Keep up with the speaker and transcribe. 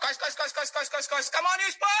Come on,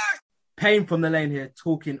 you Spurs! Payne from the lane here,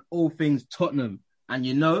 talking all things Tottenham. And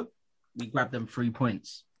we grab them 3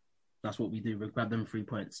 points. That's what we do. We grab them 3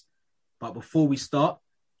 points. But before we start,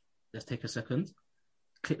 let's take a second.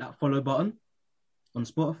 Click that follow button on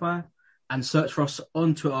Spotify and search for us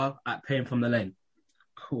on Twitter at Payne from the Lane.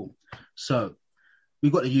 Cool. So we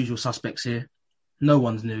got the usual suspects here. No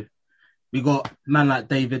one's new. We got man like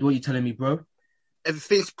David. What are you telling me, bro?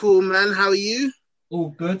 Everything's cool, man. How are you? All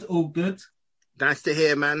good, all good. Nice to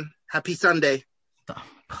hear, man. Happy Sunday.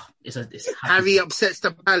 It's Harry upsets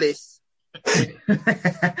the palace.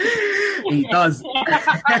 He does.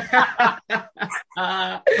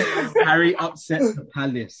 Harry upsets the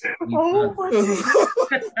palace.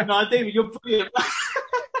 No, David, you're brilliant.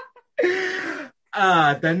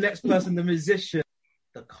 The next person, the musician,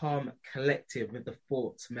 the calm collective with the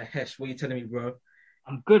thoughts. Mahesh, what are you telling me, bro?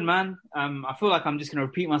 I'm good, man. I feel like I'm just going to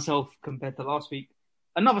repeat myself compared to last week.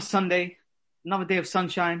 Another Sunday, another day of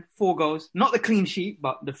sunshine, 4 goals. Not the clean sheet,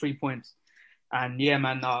 but the 3 points. And yeah,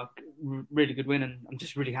 man, really good win. And I'm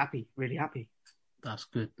just really happy, really happy. That's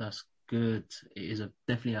good. That's good. It is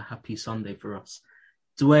definitely a happy Sunday for us.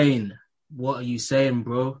 Dwayne, what are you saying,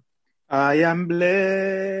 bro? I am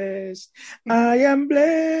blessed. I am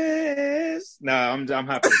blessed. No, I'm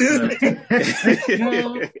happy. It's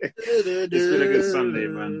been a good Sunday,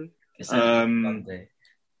 man. It's a good Sunday.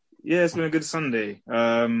 Yeah, it's been a good Sunday.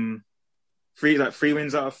 3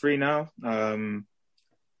 wins out of 3 now.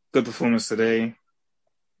 Good performance today.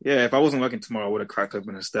 Yeah, if I wasn't working tomorrow, I would have cracked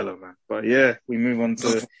open a Stella, man. But yeah, we move on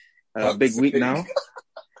to a big week now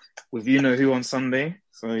with you know who on Sunday.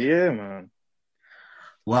 So yeah, man.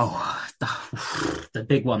 Wow, the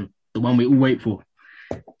big one, the one we all wait for.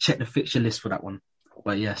 Check the fixture list for that one.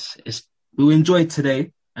 But yes, we'll enjoy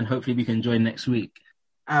today and hopefully we can enjoy next week.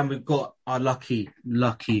 And we've got our lucky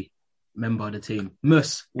member of the team.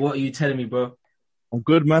 Mus, what are you telling me, bro? I'm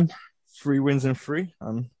good, man. 3 wins in 3.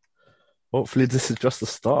 And hopefully this is just the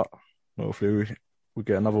start. Hopefully we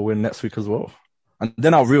get another win next week as well. And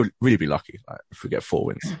then I'll really be lucky if we get 4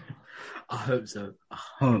 wins. I hope so. I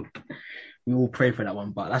hope. We all pray for that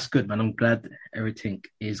one, but that's good, man. I'm glad everything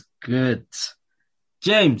is good.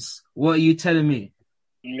 James, what are you telling me?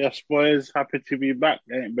 Yes, boys. Happy to be back.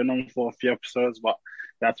 I ain't been on for a few episodes, but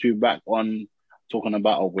glad to be back on talking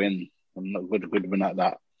about a win. I'm not good win like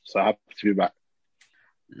that. So happy to be back.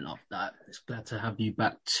 Love that. It's glad to have you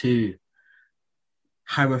back too.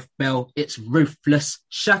 Hareth Bell, it's ruthless.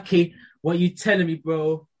 Shaki, what are you telling me,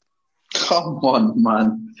 bro? Come on,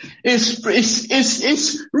 man. It's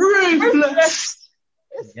ruthless.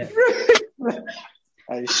 Yeah. Ruthless.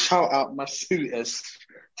 Hey, shout out my suitors.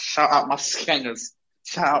 Shout out my skangers.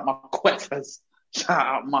 Shout out my quetters. Shout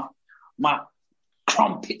out my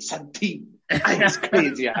crumpets and tea. It's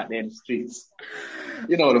crazy out there in the streets.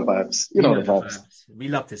 You know the vibes. You know the vibes. We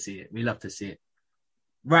love to see it.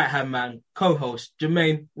 Right hand man, co-host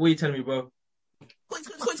Jermaine, what are you telling me, bro?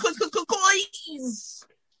 Guys!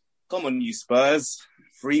 Come on, you Spurs.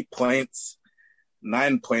 3 points,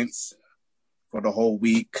 9 points for the whole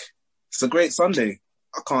week. It's a great Sunday.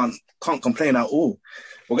 I can't complain at all.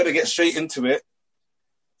 We're going to get straight into it.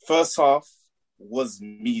 First half was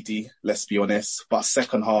meaty, let's be honest. But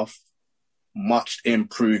second half, much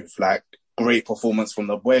improved. Like, great performance from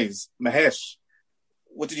the boys. Mahesh,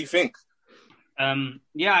 what did you think?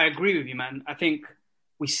 Yeah, I agree with you, man. I think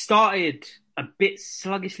we started a bit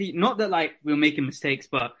sluggishly. Not that, we were making mistakes,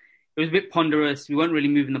 but it was a bit ponderous. We weren't really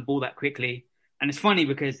moving the ball that quickly. And it's funny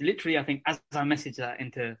because literally, I think, as I messaged that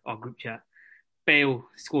into our group chat, Bale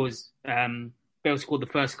scored the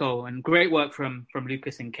first goal, and great work from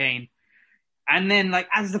Lucas and Kane. And then,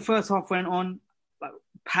 as the first half went on,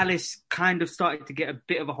 Palace kind of started to get a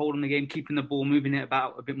bit of a hold on the game, keeping the ball, moving it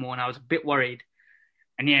about a bit more, and I was a bit worried.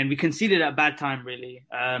 And yeah, and we conceded at a bad time, really,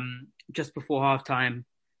 just before half time.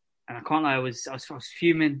 And I can't lie, I was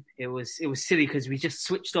fuming. It was silly because we just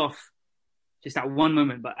switched off just at one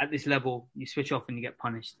moment. But at this level, you switch off and you get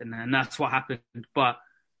punished, and that's what happened. But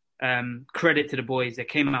credit to the boys; they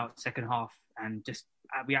came out second half and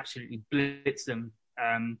we absolutely blitzed them.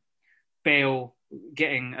 Bale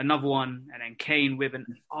getting another one, and then Kane with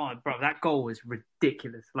that goal was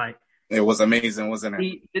ridiculous. It was amazing, wasn't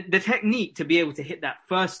it? The technique to be able to hit that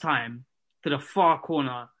first time to the far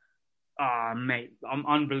corner, mate,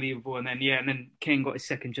 unbelievable. And then Kane got his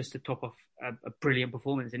second just to top off a brilliant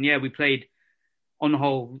performance. And yeah, we played on the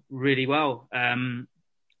whole really well. I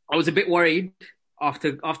was a bit worried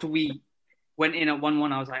after we went in at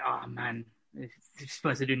 1-1. I was like, oh man,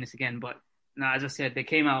 Spurs are doing this again. But no, as I said, they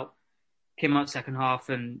came out second half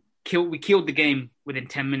and we killed the game within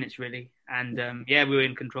 10 minutes really. And we were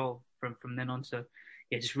in control from then on. So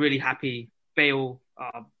yeah, just really happy. Bale,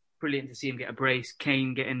 brilliant to see him get a brace.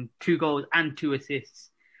 Kane getting 2 goals and 2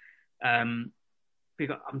 assists. I'm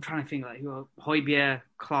trying to think like Højbjerg,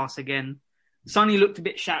 class again. Sonny looked a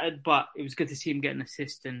bit shattered, but it was good to see him get an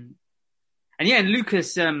assist. And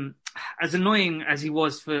Lucas, as annoying as he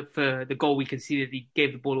was for the goal we conceded, he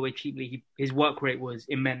gave the ball away cheaply. His work rate was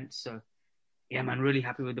immense. So, yeah, man, really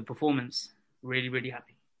happy with the performance. Really, really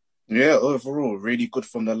happy. Yeah, overall, really good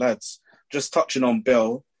from the lads. Just touching on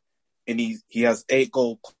Bell, and he has 8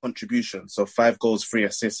 goal contributions, so 5 goals, 3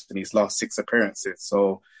 assists in his last 6 appearances.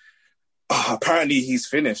 So apparently he's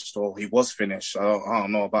finished, or he was finished. I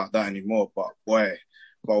don't know about that anymore, but boy.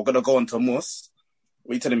 But we're gonna go on to Moss.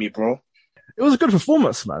 What are you telling me, bro? It was a good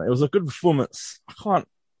performance, man. It was a good performance. I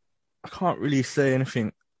can't really say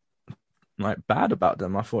anything like bad about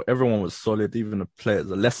them. I thought everyone was solid, even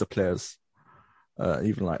the lesser players,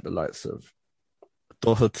 even like the likes of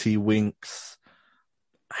Doherty, Winks.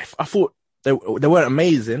 I thought they weren't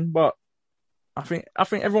amazing, but I think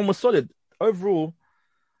everyone was solid overall.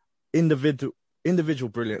 Individual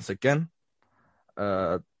brilliance again.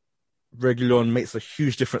 Reguilon makes a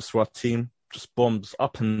huge difference to our team. Just bombs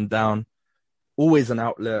up and down. Always an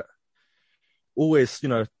outlet. Always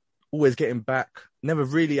getting back. Never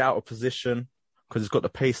really out of position because he's got the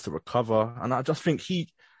pace to recover. And I just think he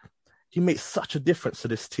makes such a difference to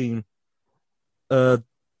this team. It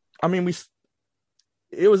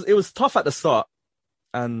was tough at the start,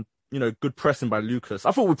 and good pressing by Lucas.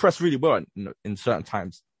 I thought we pressed really well in certain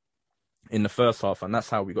times in the first half, and that's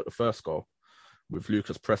how we got the first goal with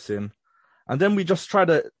Lucas pressing. And then we just tried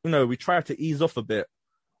to ease off a bit,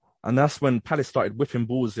 and that's when Palace started whipping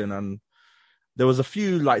balls in, and there was a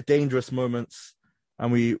few like dangerous moments,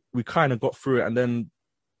 and we kind of got through it. And then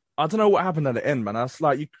I don't know what happened at the end, man.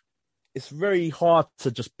 It's very hard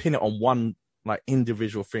to just pin it on one like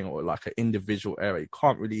individual thing or like an individual area. You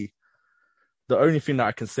can't really. The only thing that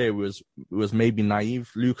I can say was maybe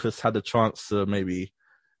naive. Lucas had a chance to maybe,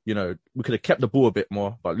 we could have kept the ball a bit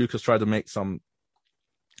more, but Lucas tried to make tried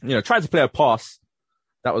to play a pass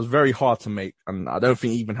that was very hard to make, and I don't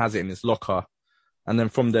think he even has it in his locker. And then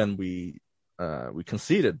from then we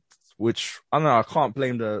conceded, which I don't know. I can't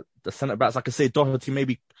blame the centre backs. I could say Doherty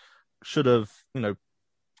maybe should have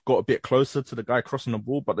got a bit closer to the guy crossing the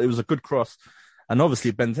ball, but it was a good cross. And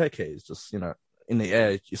obviously Benteke is just in the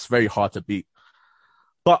air. It's very hard to beat.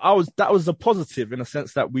 But that was a positive in a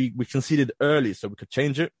sense that we conceded early, so we could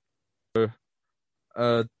change it. So,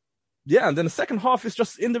 and then the second half is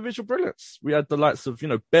just individual brilliance. We had the likes of,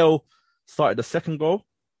 Bell started the second goal.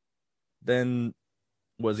 Then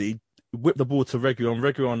he whipped the ball to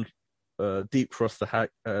Reguilon deep cross to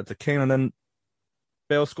Kane, and then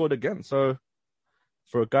Bell scored again. So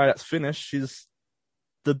for a guy that's finished, he's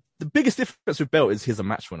the biggest difference with Bell is he's a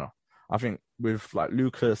match winner. I think with like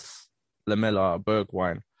Lucas, Lamela,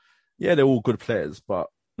 Bergwijn, yeah, they're all good players, but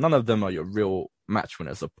none of them are your real match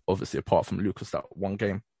winners, obviously, apart from Lucas, that one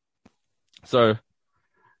game. So,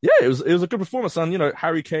 yeah, it was a good performance. And,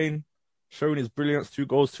 Harry Kane showing his brilliance, 2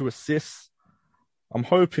 goals, 2 assists. I'm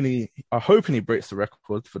hoping he breaks the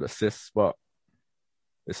record for the assists, but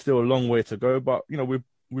it's still a long way to go. But,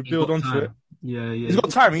 we build onto it. Yeah. He's got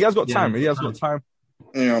time. He has got time. He has got time.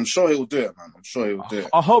 Yeah, I'm sure he'll do it, man. I'm sure he'll do it.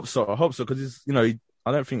 I hope so, because he's,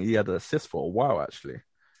 I don't think he had an assist for a while, actually.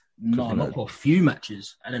 No, not for a few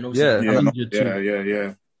matches. And then obviously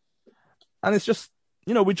yeah. And it's just,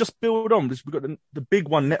 we just build on. We've got the big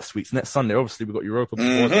one next Sunday. Obviously, we've got Europa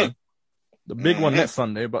before then. The big one next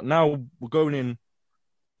Sunday, but now we're going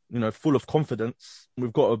in, full of confidence.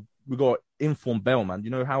 We've got informed Bell, man. You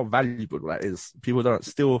know how valuable that is. People it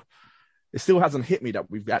still hasn't hit me that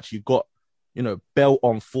we've actually got, Bell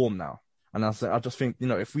on form now. And I just think,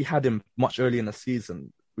 if we had him much earlier in the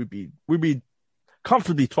season, we'd be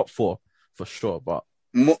comfortably top 4 for sure. But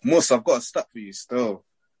Mus, I've got a stat for you still.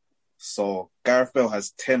 So Gareth Bale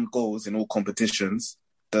has 10 goals in all competitions,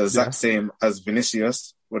 the exact same as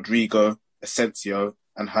Vinicius, Rodrigo, Asensio,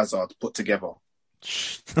 and Hazard put together.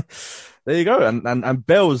 There you go. And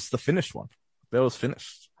Bale's the finished one. Bale's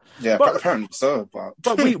finished. Yeah, but apparently so.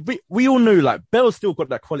 But we all knew like Bale's still got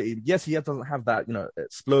that quality. Yes, he doesn't have that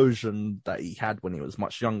explosion that he had when he was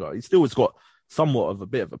much younger. He still has got somewhat of a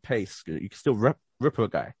bit of a pace. You can still rip a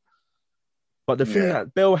guy. But the thing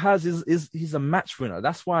that Bale has is he's a match winner.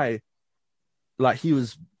 That's why, like, he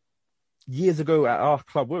was years ago at our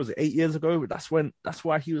club. What was it? 8 years ago. That's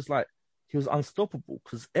why he was unstoppable,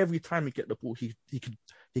 because every time he get the ball, he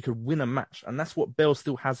could win a match, and that's what Bale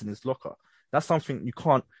still has in his locker. That's something you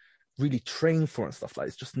can't really train for and stuff like that.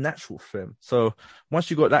 It's just natural for him. So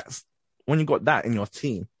once you got that, when you got that in your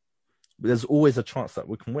team, there's always a chance that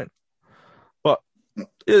we can win. But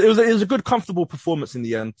it was a good, comfortable performance in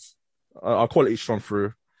the end. Our quality shone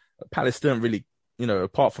through. Palace didn't really,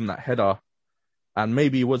 apart from that header, and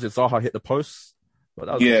maybe was it Zaha hit the post? But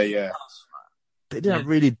that was, Yeah. They didn't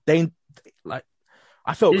really.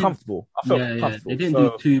 I felt comfortable. They didn't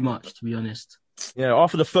do too much, to be honest. Yeah,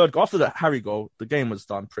 after the Harry goal, the game was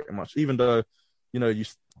done pretty much. Even though, you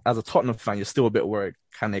as a Tottenham fan, you're still a bit worried.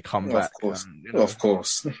 Can they come back? Of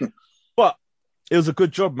course. But it was a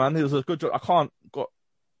good job, man. It was a good job. I got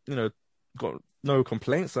no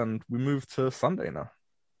complaints, and we move to Sunday now.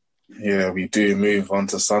 Yeah, we do move on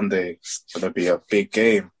to Sunday. It's going to be a big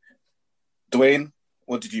game. Dwayne,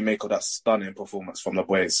 what did you make of that stunning performance from the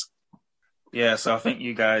boys? Yeah, so I think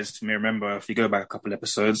you guys may remember, if you go back a couple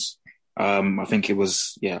episodes, I think it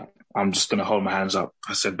was, I'm just going to hold my hands up.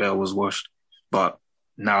 I said Bale was washed. But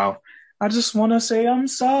now, I just want to say I'm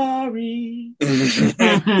sorry. For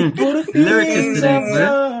the things I've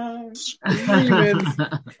done.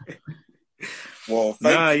 Well,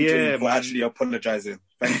 thank you for actually apologising.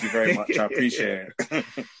 Thank you very much. I appreciate it.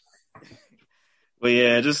 But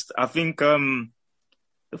I think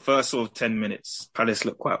the first sort of 10 minutes, Palace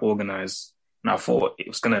looked quite organised. And I thought it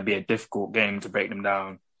was going to be a difficult game to break them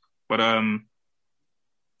down. But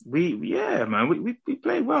we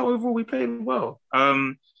played well. Overall, we played well.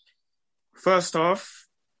 First half,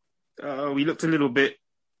 we looked a little bit...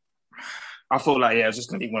 I thought it was just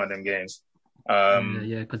going to be one of them games.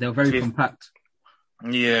 Because they were very compact.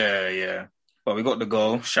 Yeah. But we got the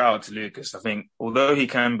goal. Shout out to Lucas. I think, although he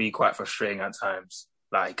can be quite frustrating at times,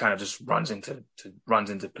 he kind of just runs into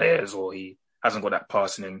players, or he hasn't got that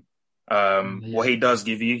pass in him. What he does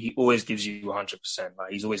give you, he always gives you 100%.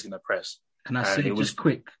 He's always going to press. Can I say just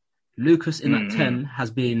quick? Lucas in that 10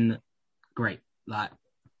 has been great.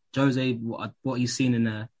 Jose, what he's seen in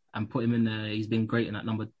there and put him in there, he's been great in that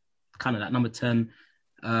number 10.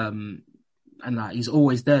 And he's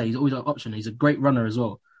always there. He's always an option. He's a great runner as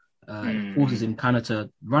well. It forces him kind of to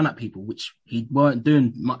run at people, which he weren't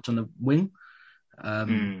doing much on the wing.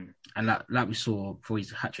 And like we saw for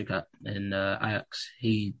his hat-trick in Ajax,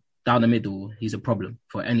 he down the middle, he's a problem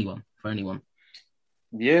for anyone.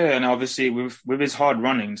 Yeah, and obviously with his hard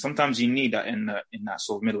running, sometimes you need that in that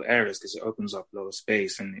sort of middle areas, because it opens up a lot of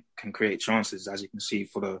space and it can create chances, as you can see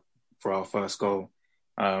for our first goal.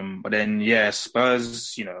 But then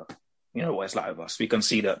Spurs, you know what it's like with us. We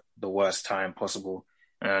conceded the worst time possible,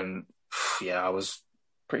 and I was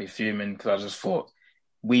pretty fuming, because I just thought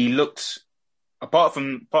we looked, apart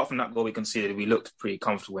from that goal we conceded, we looked pretty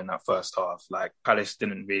comfortable in that first half. Palace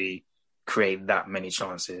didn't really create that many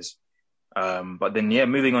chances. But then,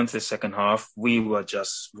 moving on to the second half, we were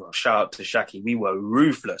just, shout out to Shaki, we were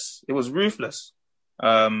ruthless. It was ruthless.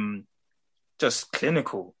 Just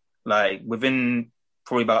clinical. Within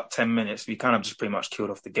probably about 10 minutes, we kind of just pretty much killed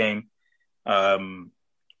off the game.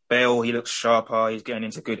 Bale, he looks sharper, he's getting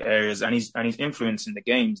into good areas, and he's influencing the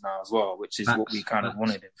games now as well, which is what we kind of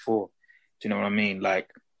wanted him for. Do you know what I mean? I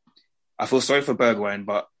feel sorry for Bergwijn,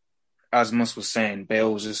 but as Mus was saying,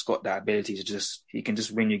 Bale's just got that ability to he can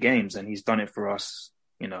just win you games, and he's done it for us,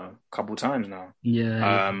 a couple times now.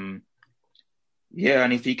 And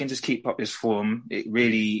if he can just keep up his form, it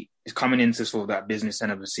really is coming into sort of that business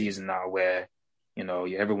end of the season now where,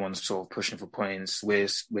 everyone's sort of pushing for points. We're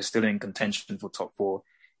still in contention for top 4.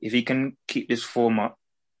 If he can keep this form up,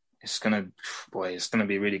 it's gonna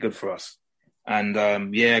be really good for us. And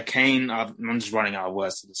Kane, I'm just running out of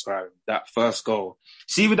words to describe him. That first goal.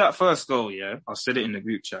 See, with that first goal, I said it in the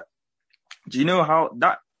group chat. Do you know how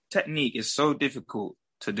that technique is so difficult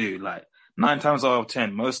to do? 9 times out of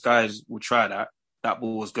 10, most guys will try that. That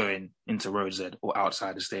ball was going into Road Z or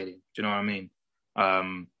outside the stadium. Do you know what I mean?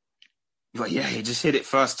 But he just hit it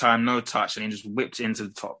first time, no touch, and he just whipped it into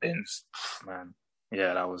the top bins. Man,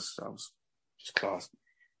 that was just class.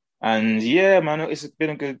 And man, it's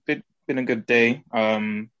been a good day.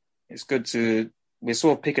 It's good we're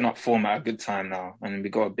sort of picking up form at a good time now, and we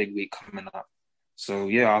got a big week coming up. So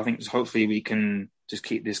I think hopefully we can just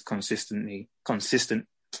keep this consistent. I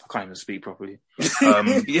can't even speak properly.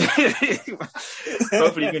 Hopefully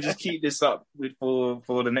we can just keep this up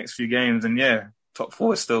for the next few games, and top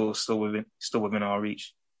 4 is still within our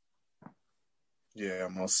reach. Yeah,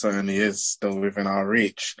 most certainly is still within our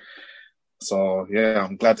reach. So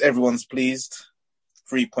I'm glad everyone's pleased.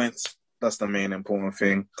 3 points. That's the main important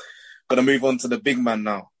thing. Gonna move on to the big man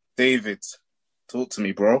now. David, talk to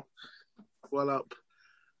me, bro. Well up.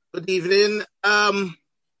 Good evening.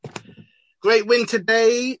 Great win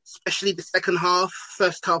today, especially the second half.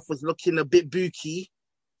 First half was looking a bit booky,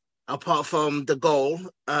 apart from the goal.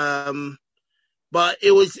 But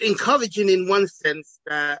it was encouraging in one sense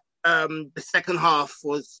that the second half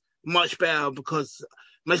was much better because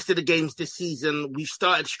most of the games this season we've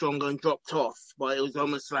started strong and dropped off, but it was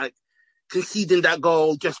almost like conceding that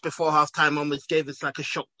goal just before halftime almost gave us like a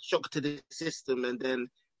shock to the system, and then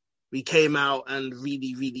we came out and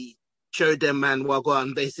really showed them, man,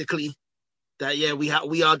 wagwan, basically, that we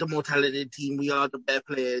are the more talented team, we are the better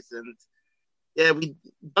players, and yeah, we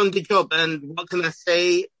done the job. And what can I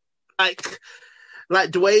say?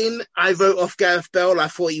 Like Dwayne, I wrote off Gareth Bale. I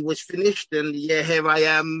thought he was finished, and yeah, here I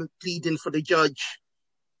am pleading for the judge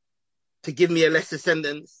to give me a lesser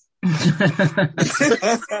sentence. I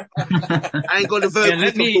ain't got to vote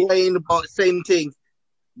with Dwayne, but same thing.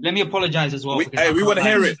 Let me apologize as well. We want to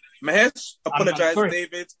hear it. Mahesh, apologize.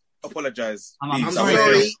 David, apologize. I'm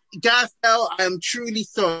sorry. Gareth Bale, I am truly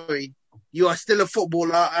sorry. You are still a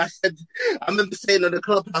footballer. I remember saying on the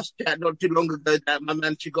clubhouse chat not too long ago that my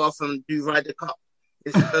man should go off and do Ryder Cup.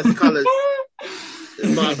 His first colours.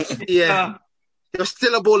 But yeah, you're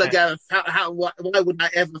still a baller, Gareth. Why would I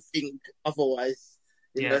ever think otherwise?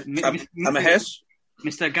 Yeah, Mahesh?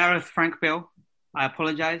 Mr. Gareth Frank Bale, I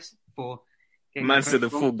apologize for... Man said the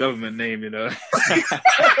full government name, you know.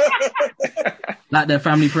 Like their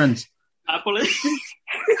family friends. I apologize.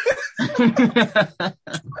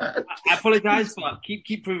 I apologize, but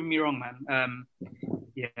keep proving me wrong, man.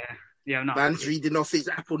 Yeah, no. Man's reading off his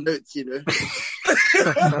Apple Notes, you know.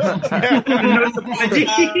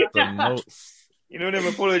 The notes. You know them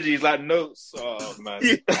apologies like notes. Oh man.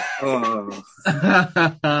 Oh.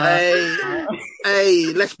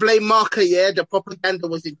 Hey, let's blame Marker, yeah? The propaganda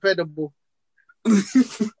was incredible.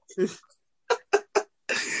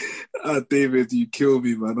 David, you kill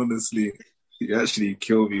me, man. Honestly, you actually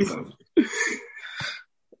kill me, man.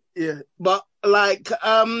 Yeah, but like,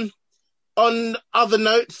 on other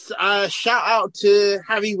notes, shout out to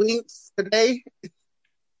Harry Winks today.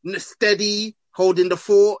 Steady, holding the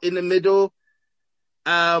fort in the middle.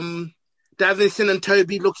 Davinson and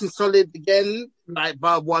Toby looking solid again, like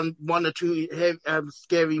by one or two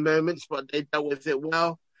scary moments, but they dealt with it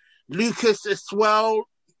well. Lucas as well.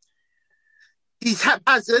 He's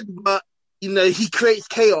haphazard, but you know, he creates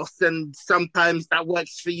chaos, and sometimes that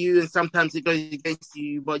works for you and sometimes it goes against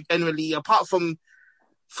you. But generally, apart from,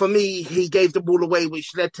 for me, he gave the ball away,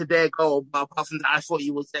 which led to their goal. But apart from that, I thought he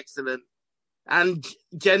was excellent. And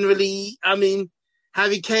generally, I mean,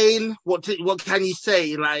 Harry Kane, what can you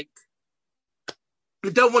say? Like,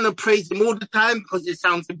 you don't want to praise him all the time because it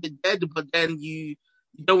sounds a bit dead, but then you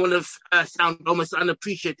don't want to sound almost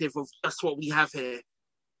unappreciative of just what we have here.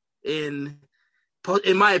 In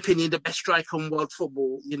my opinion, the best striker in world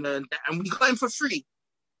football, you know, and we got him for free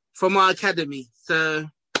from our academy. So,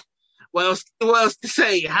 what else to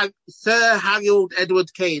say? Sir Harold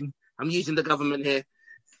Edward Kane. I'm using the government here.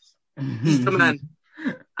 He's the man.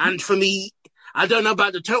 And for me, I don't know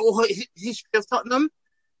about the total history of Tottenham,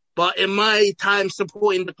 but in my time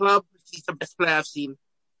supporting the club, he's the best player I've seen.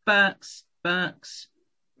 Facts.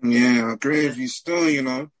 Yeah, I agree with you still, you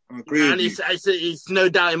know. I agree and with you. It's no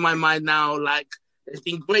doubt in my mind now, like, there's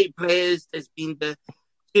been great players, there's been the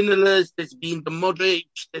Ginolas, there's been the Modric,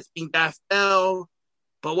 there's been Gareth Bale,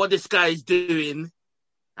 but what this guy is doing,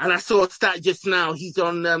 and I saw a stat just now, he's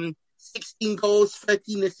on 16 goals,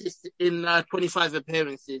 13 assists in 25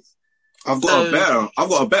 appearances. I've got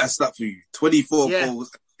a better stat for you. 24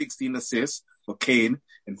 goals, 16 assists for Kane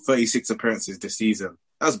in 36 appearances this season.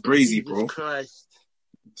 That's brazy, bro. Christ.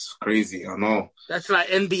 It's crazy, I know. That's like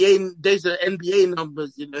NBA, those are NBA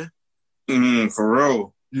numbers, you know. For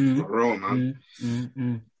real. For real, man.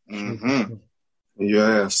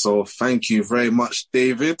 Yeah, so thank you very much,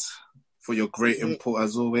 David, for your great input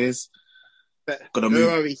as always. So gonna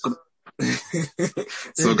move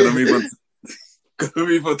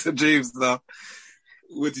on to James now.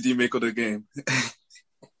 What did you make of the game?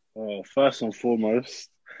 First and foremost,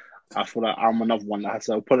 I feel like I'm another one that has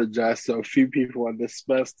to apologise to a few people on this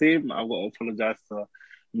Spurs team. I've got to apologise to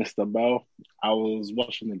Mr. Bell. I was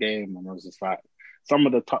watching the game and I was just like, some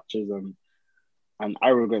of the touches and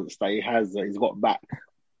arrogance that he has, that he's got back.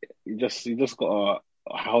 You just got to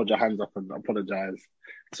hold your hands up and apologise.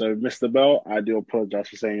 So, Mr. Bell, I do apologise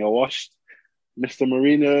for saying you're washed. Mr.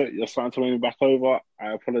 Marino, you're starting to win me back over.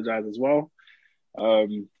 I apologise as well.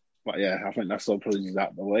 But yeah, I think that's all apologies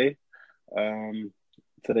out of the way.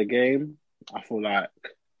 To the game, I feel like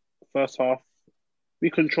first half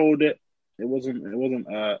we controlled it. It wasn't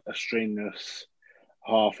a strenuous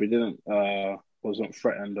half. We wasn't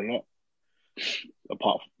threatened a lot,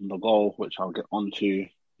 apart from the goal, which I'll get onto.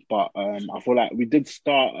 But I feel like we did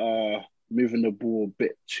start moving the ball a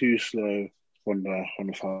bit too slow from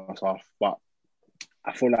the first half. But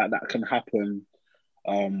I feel like that can happen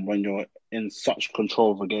when you're in such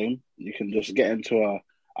control of a game. You can just get into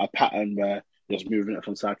a a pattern where just moving it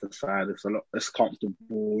from side to side. It's comfortable.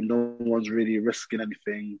 No one's really risking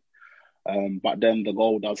anything. But then the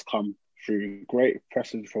goal does come through great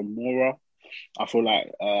pressing from Moura. I feel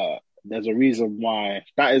like there's a reason why.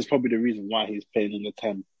 That is probably the reason why he's playing in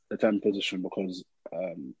the 10 position, because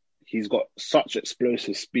he's got such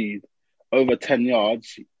explosive speed. Over 10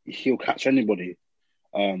 yards, he'll catch anybody,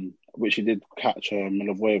 which he did catch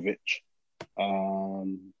Milivojevic.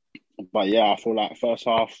 But yeah, I feel like first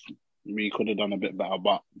half, we could have done a bit better.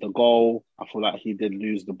 But the goal, I feel like he did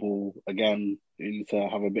lose the ball again. You need to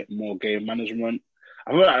have a bit more game management.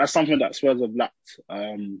 I feel like that's something that Spurs have lacked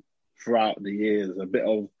throughout the years, a bit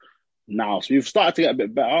of now. So we've started to get a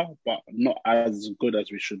bit better, but not as good as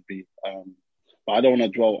we should be. But I don't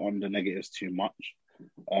want to dwell on the negatives too much.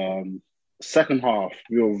 Second half,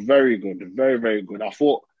 we were very good, very, very good. I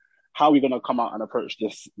thought, how are we going to come out and approach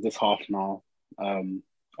this half now?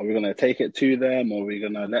 Are we going to take it to them, or are we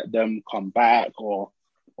going to let them come back, or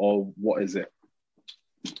what is it?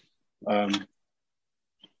 I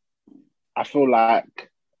feel like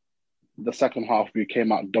the second half we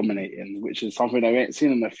came out dominating, which is something I ain't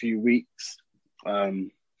seen in a few weeks. I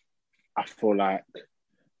feel like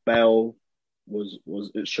Bale was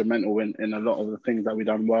instrumental in a lot of the things that we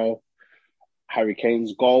done well. Harry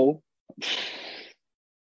Kane's goal,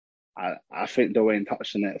 I think Dwayne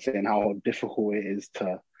touched on it, saying how difficult it is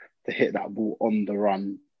to hit that ball on the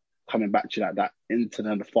run, coming back to you like that into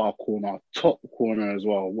the far corner, top corner as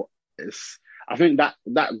well. I think that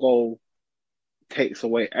goal takes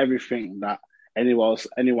away everything that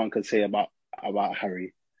anyone could say about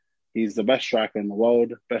Harry. He's the best striker in the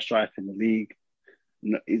world, best striker in the league.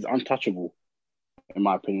 He's untouchable, in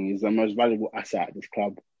my opinion. He's the most valuable asset at this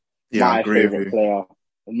club. Yeah, my I agree with favourite you. player,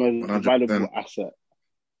 the most 100%. valuable asset.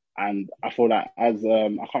 And I feel like, as I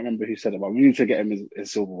can't remember who said it, but we need to get him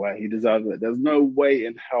his silverware. He deserves it. There's no way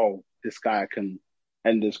in hell this guy can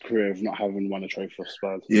end his career of not having won a trophy for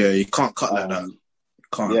Spurs. Yeah, you can't cut like that.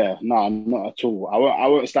 Can't. Yeah, no, not at all. I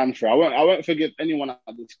won't stand for it. I won't forgive anyone at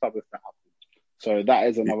this club if that happens. So that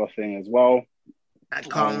is another thing as well. That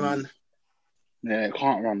can't run. Yeah, it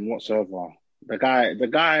can't run whatsoever. The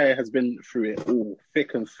guy has been through it all,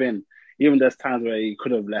 thick and thin. Even there's times where he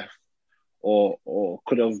could have left or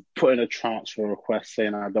could have put in a transfer request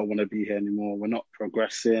saying, I don't want to be here anymore. We're not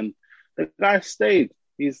progressing. The guy stayed.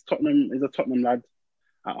 He's a Tottenham lad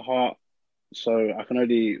at heart. So I can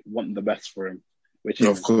only want the best for him, which is,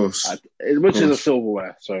 of course. Is a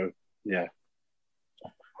silverware. So, yeah.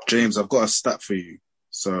 James, I've got a stat for you.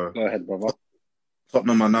 So go ahead, brother.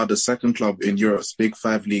 Tottenham are now the second club in Europe's Big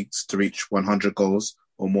Five leagues to reach 100 goals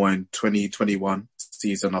or more in 2021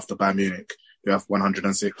 season after Bayern Munich, who have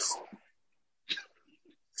 106.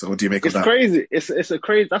 So what do you make of that? It's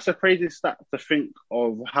crazy. That's a crazy stat to think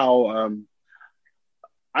of how.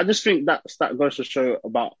 I just think that stat goes to show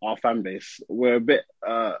about our fan base. We're a bit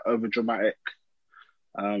over dramatic.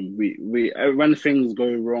 We when things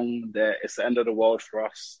go wrong, it's the end of the world for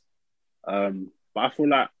us. But I feel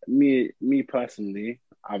like me personally,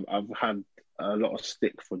 I've had a lot of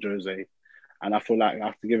stick for Jose, and I feel like I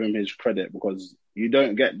have to give him his credit, because you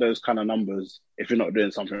don't get those kind of numbers if you're not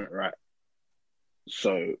doing something right.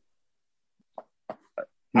 So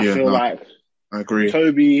I feel like I agree.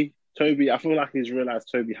 Toby, I feel like he's realised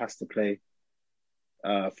Toby has to play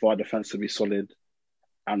for our defence to be solid,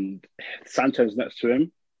 and Sancho's next to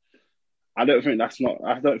him. I don't think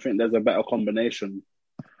there's a better combination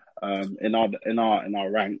in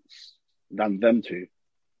our ranks than them two.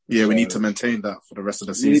 Yeah, so we need to maintain that for the rest of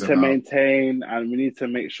the season. We need to maintain, and we need to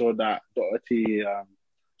make sure that Doherty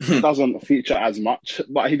doesn't feature as much.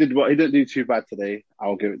 But he didn't do too bad today.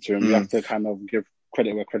 I'll give it to him. We have to kind of give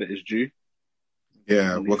credit where credit is due.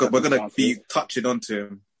 Yeah, we're gonna be touching on to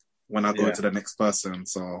him when I go to the next person.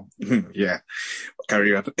 So yeah,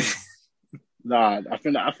 carry on. Nah, I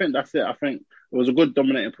think that's it. I think it was a good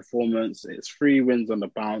dominating performance. It's 3 wins on the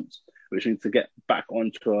bounce, which means to get back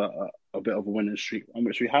onto a bit of a winning streak, on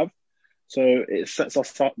which we have. So it sets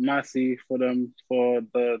us up nicely for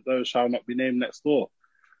those shall not be named next door.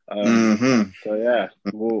 So yeah,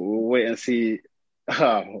 we'll wait and see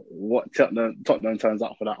what Tottenham turns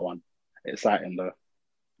up for that one. Exciting though.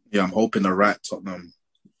 Yeah, I'm hoping the right Tottenham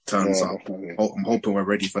turns up. Definitely. I'm hoping we're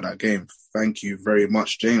ready for that game. Thank you very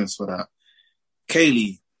much, James, for that.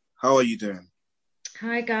 Kaylee, how are you doing?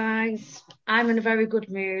 Hi guys, I'm in a very good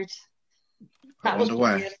mood. That was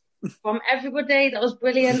brilliant. From everybody, that was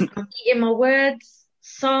brilliant. I'm eating my words.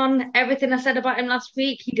 Son, everything I said about him last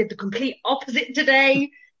week, he did the complete opposite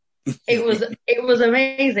today. It was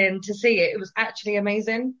amazing to see it. It was actually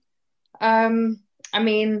amazing. I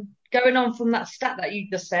mean, going on from that stat that you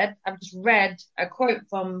just said, I've just read a quote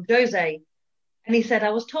from Jose, and he said,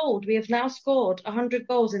 "I was told we have now scored 100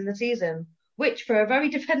 goals in the season, which for a very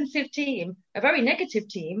defensive team, a very negative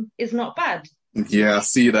team, is not bad." Yeah, I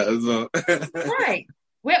see that as well. Right.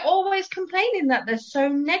 We're always complaining that they're so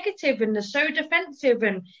negative and they're so defensive,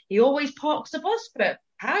 and he always parks the bus. But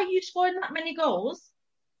how are you scoring that many goals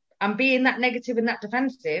and being that negative and that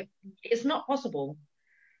defensive? It's not possible.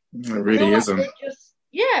 It really isn't.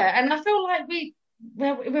 And I feel like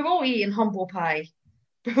we're all eating humble pie.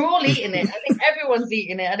 We're all eating it. I think everyone's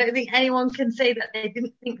eating it. I don't think anyone can say that they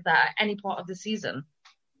didn't think that at any part of the season.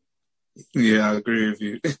 Yeah, I agree with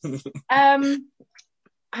you.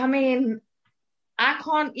 I mean, I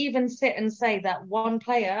can't even sit and say that one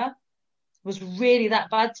player was really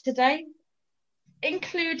that bad today,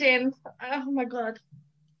 including, oh my God,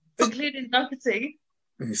 including Doherty.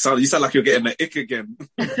 You sound like you're getting the ick again.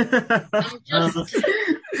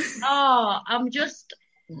 I'm just,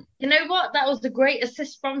 you know what? That was a great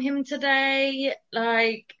assist from him today.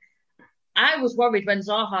 Like, I was worried when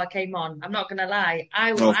Zaha came on. I'm not going to lie.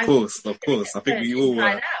 Of course. I think we all were.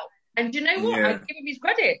 Out. And you know what? Yeah. I give him his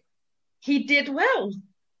credit. He did well.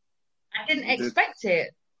 I didn't expect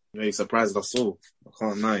it. Yeah, he surprised us all. I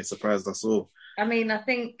can't lie, he surprised us all. I mean, I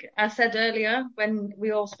think I said earlier when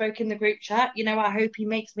we all spoke in the group chat, I hope he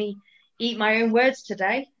makes me eat my own words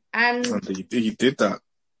today. And he did that.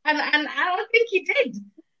 And I think he did.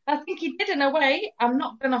 I think he did in a way. I'm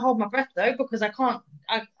not going to hold my breath though, because I can't.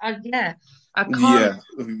 I can't. Yeah,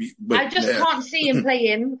 but, I just can't see him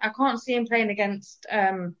playing. I can't see him playing against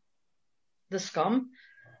the scum.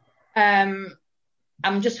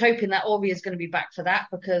 I'm just hoping that Ori is going to be back for that,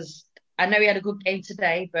 because I know he had a good game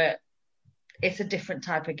today, but it's a different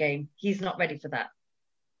type of game. He's not ready for that.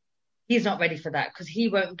 He's not ready for that because he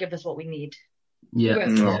won't give us what we need. Yeah,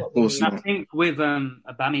 no, of course not. I think with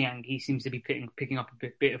Aubameyang, he seems to be picking up a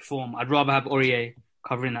bit of form. I'd rather have Aurier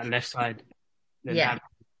covering that left side than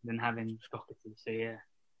having Doherty. So yeah,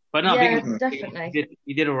 but no, definitely.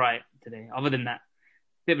 He did all right today. Other than that,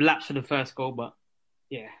 bit of lapse for the first goal, but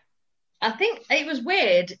yeah. I think it was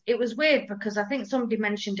weird. It was weird because I think somebody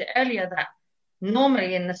mentioned it earlier that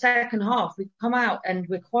normally in the second half we come out and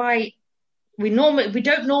we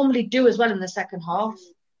don't normally do as well in the second half,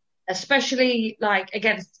 especially like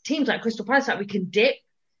against teams like Crystal Palace that we can dip.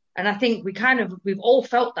 And I think we've all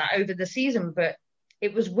felt that over the season, but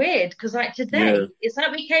it was weird because like today, it's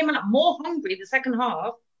like we came out more hungry the second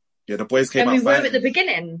half. Yeah, the boys came out than we were at the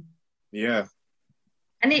beginning. Yeah.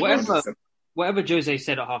 And it whatever Jose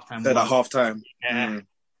said at halftime.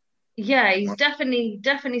 Yeah, he's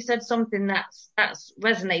definitely said something that's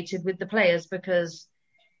resonated with the players, because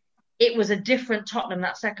it was a different Tottenham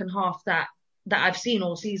that second half that I've seen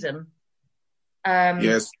all season.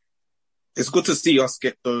 Yes, it's good to see us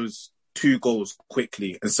get those 2 goals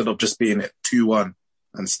quickly instead of just being at 2-1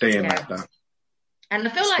 and staying like that. And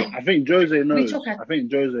I feel like I think Jose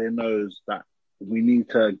knows that we need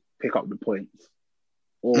to pick up the points,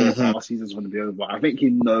 or our season's going to be over. I think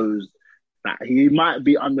he knows that he might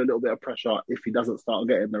be under a little bit of pressure if he doesn't start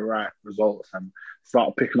getting the right results and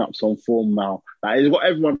start picking up some form now. Like, he's got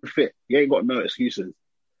everyone fit. He ain't got no excuses.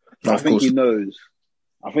 So I think he knows.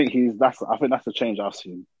 I think that's the change I've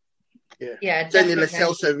seen. Yeah, Daniel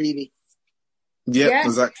Celso really. Yeah,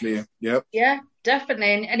 exactly. Yep. Yeah,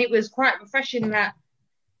 definitely. And it was quite refreshing that,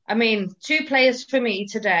 2 players for me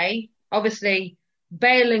today, obviously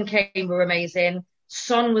Bale and Kane were amazing.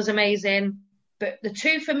 Son was amazing. But the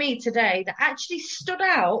 2 for me today that actually stood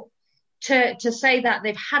out to say that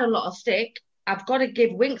they've had a lot of stick, I've got to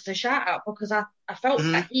give Winks a shout out, because I felt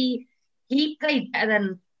that he played better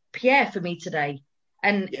than Pierre for me today.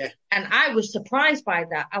 And I was surprised by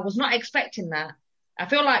that. I was not expecting that. I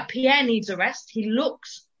feel like Pierre needs a rest. He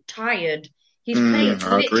looks tired. He's played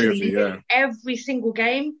literally every single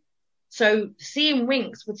game. So seeing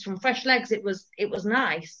Winks with some fresh legs, it was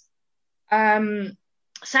nice.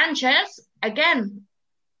 Sanchez, again,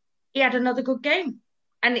 he had another good game.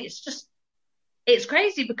 And it's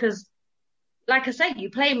crazy because, like I said,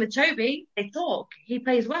 you play him with Toby, they talk, he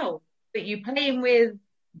plays well. But you play him with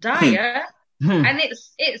Dyer, and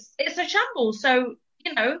it's a shambles. So,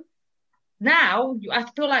 now I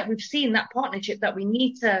feel like we've seen that partnership that we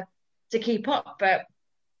need to keep up. But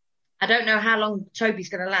I don't know how long Toby's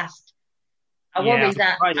going to last. I worry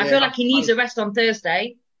that I feel like he needs a rest on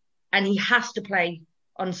Thursday, and he has to play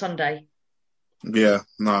on Sunday. Yeah,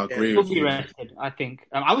 no, I agree. He'll be rested, I think.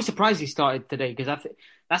 I was surprised he started today, because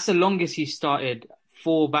that's the longest he started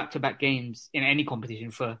 4 back-to-back games in any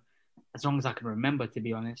competition for as long as I can remember, to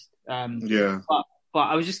be honest. But But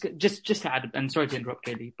I was just to add, and sorry to interrupt,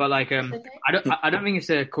 Katie, but like I don't think it's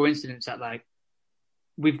a coincidence that like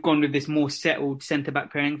we've gone with this more settled centre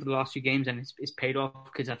back pairing for the last few games, and it's paid off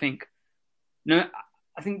because I think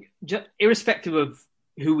just, irrespective of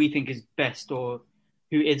who we think is best or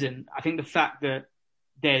who isn't, I think the fact that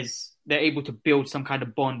they're able to build some kind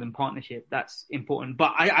of bond and partnership, that's important.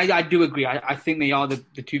 But I do agree. I think they are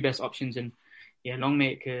the two best options, and yeah, long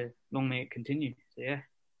may it continue. So yeah.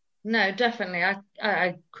 No, definitely.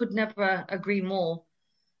 I could never agree more.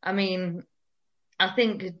 I mean, I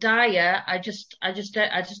think Dyer, I just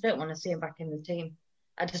don't want to see him back in the team.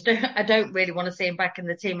 I don't really want to see him back in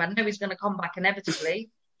the team. I know he's going to come back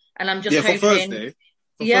inevitably, and I'm just hoping. For Thursday.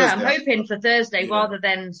 I'm hoping for Thursday rather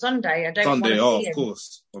than Sunday. I don't want to see him.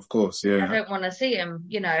 Of course, yeah. I don't want to see him,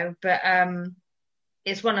 but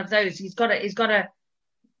it's one of those. He's got to.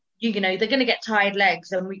 They're going to get tired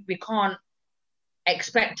legs, and we can't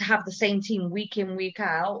expect to have the same team week in, week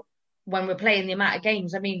out when we're playing the amount of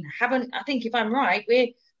games. I mean, I think if I'm right,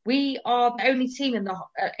 we are the only team in the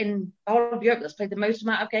whole of Europe that's played the most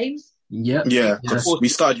amount of games. Yeah, because we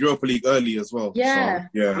started Europa League early as well. Yeah, so,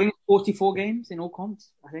 yeah. I think 44 games in all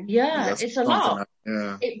comps. I think. Yeah, it's a lot.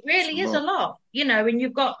 Yeah, it really is a lot. And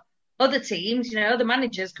you've got other teams, other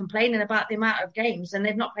managers complaining about the amount of games, and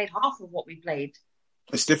they've not played half of what we played.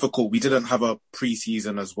 It's difficult. We didn't have a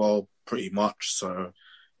pre-season as well, pretty much. So,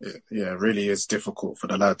 it really is difficult for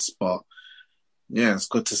the lads. But yeah, it's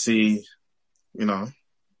good to see.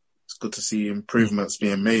 It's good to see improvements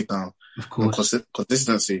being made now. Of course,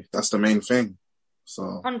 consistency. That's the main thing.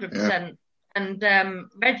 So 100%. Yeah. And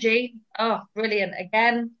Reggie, brilliant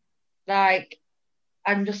again. Like,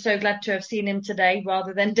 I'm just so glad to have seen him today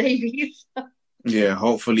rather than Davies. Yeah,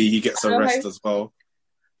 hopefully he gets a rest as well.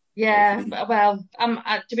 Yeah, hopefully. Well,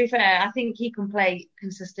 to be fair, I think he can play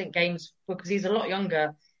consistent games because he's a lot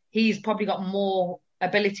younger. He's probably got more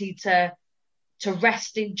ability to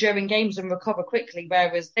rest during games and recover quickly,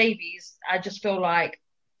 whereas Davies, I just feel like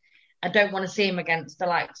I don't want to see him against the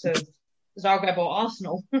likes of Zagreb or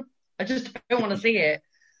Arsenal. I just don't want to see it.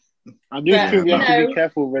 I do think we have to be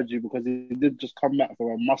careful, Reggie, because he did just come back from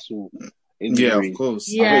a muscle injury. Yeah, of course.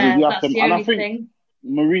 Yeah, that's the only thing.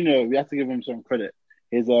 Mourinho, we have to give him some credit.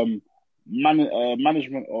 His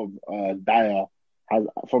management of Dyer has,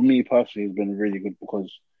 for me personally, has been really good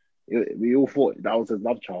because we all thought that was his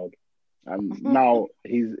love child, and now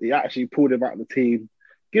he actually pulled him out of the team,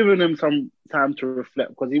 giving him some time to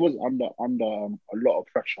reflect because he was under a lot of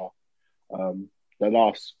pressure. The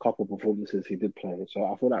last couple of performances he did play, so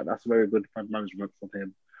I feel like that's very good management from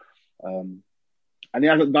him. And he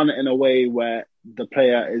hasn't done it in a way where the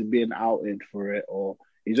player is being outed for it, or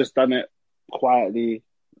he's just done it quietly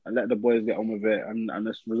and let the boys get on with it, and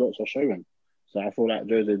the results are showing. So I feel like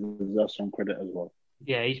Jose deserves some credit as well.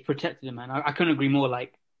 Yeah, he's protected him, man. I couldn't agree more.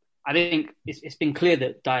 Like, I think it's been clear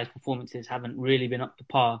that Dyer's performances haven't really been up to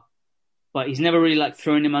par, but he's never really like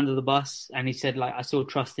thrown him under the bus. And he said like, I still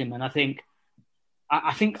trust him. And I think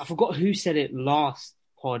I forgot who said it last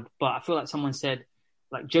pod, but I feel like someone said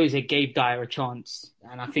like Jose gave Dyer a chance,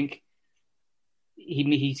 and I think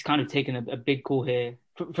he's kind of taken a big call here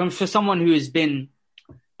for someone who has been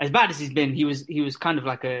as bad as he's been. He was kind of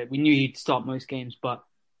like we knew he'd start most games, but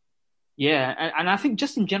yeah, and I think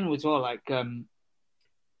just in general as well, like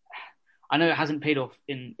I know it hasn't paid off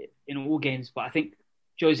in all games, but I think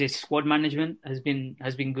Jose's squad management has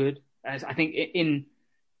been good. As I think in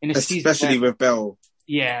a season, especially with Bell,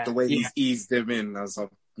 yeah, the way he's eased him in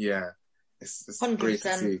it's 100%. Great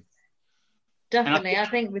to see. Definitely, I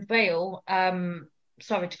think with Bale,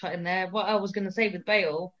 sorry to cut in there. What I was going to say with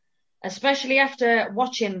Bale, especially after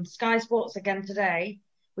watching Sky Sports again today,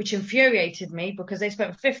 which infuriated me because they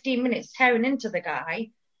spent 15 minutes tearing into the guy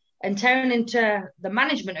and tearing into the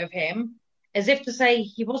management of him, as if to say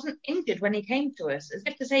he wasn't injured when he came to us, as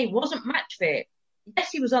if to say he wasn't match fit. Yes,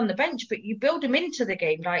 he was on the bench, but you build him into the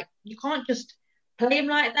game. Like, you can't just play him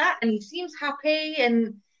like that. And he seems happy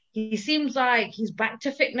and he seems like he's back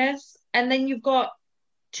to fitness. And then you've got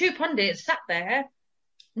two pundits sat there,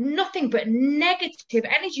 nothing but negative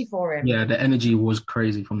energy for him. Yeah, the energy was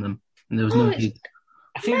crazy from them. And there was no heat.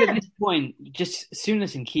 I think at this point, just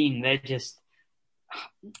Souness and Keane, they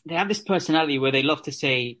have this personality where they love to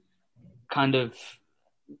say kind of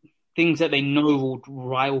things that they know will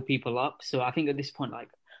rile people up. So I think at this point, like,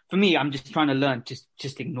 for me, I'm just trying to learn,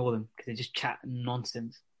 just ignore them because they just chat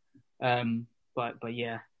nonsense. But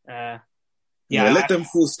yeah. Let them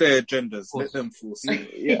force their agendas. Let them force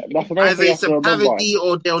it. Yeah, that's either it's a parody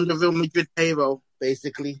or they're on the Real Madrid payroll,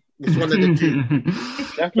 basically. It's one of the two.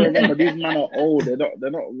 You have to remember, these men are old.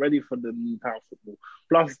 They're not ready for the new pound football.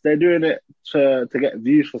 Plus, they're doing it to get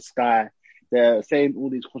views for Sky. they're saying all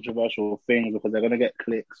these controversial things because they're gonna get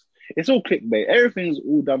clicks. It's all clickbait. Everything's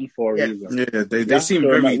all done for a reason. Yeah, they seem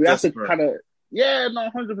very we have to desperate. kind of, yeah, no,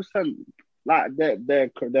 100%. Like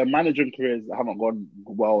their managing careers haven't gone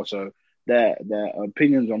well, so their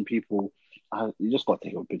opinions on people, you just got to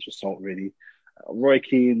take a pinch of salt, really. Roy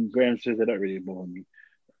Keane, Graham says they don't really bother me.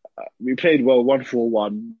 We played well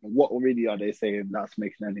 1-4-1. What really are they saying that's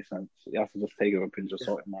making any sense? You have to just take it with a pinch of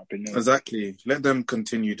salt, in my opinion. Exactly. Let them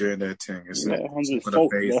continue doing their thing. It's not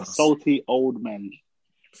they're salty old men.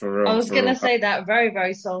 For real. I was going to say that, very,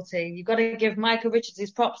 very salty. You've got to give Michael Richards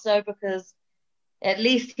his props, though, because at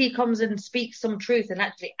least he comes and speaks some truth and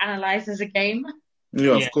actually analyses a game.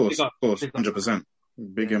 Yeah, of course, 100%.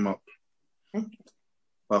 Big him up.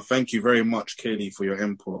 Well, thank you very much, Kaylee, for your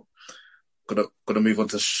input. Gotta move on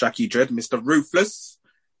to Shaki Dread, Mr. Ruthless.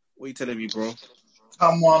 What are you telling me, bro?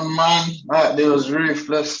 Come on, man. That there was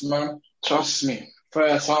ruthless, man. Trust me.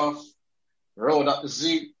 First half, rolled up the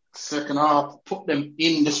zoot. Second half, put them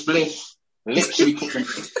in the spliff. Literally put them in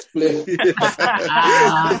the spliff.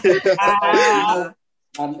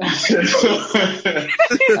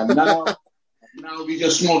 and now we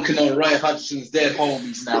just smoking on Roy Hodgson's dead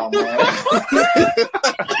homies now, man.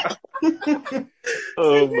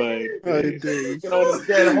 Oh my God. Get on the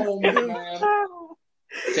dead homies, man.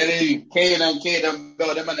 Telling you, Kane and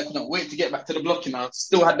Bell, them man, they couldn't wait to get back to the block, you know.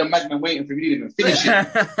 Still had the Magnum waiting for me to even finish it.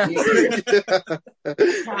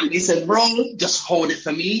 He said, bro, just hold it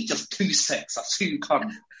for me. Just 2 secs. I soon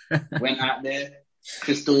come. Went out there.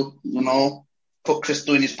 Crystal, you know, put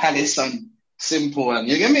Crystal in his palace and simple. And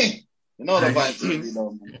you get me? You know the vibes, you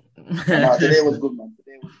know, man. Today was good, man.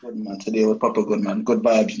 Today was proper good, man. Good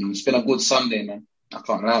vibes, man. It's been a good Sunday, man. I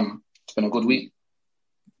can't lie, man. It's been a good week.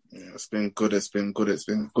 Yeah, it's been good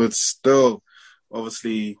still.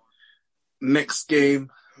 Obviously, next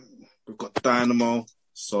game, we've got Dynamo,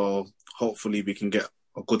 so hopefully we can get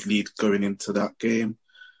a good lead going into that game.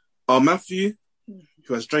 Matthew,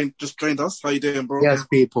 who has just joined us, how you doing, bro? Yes,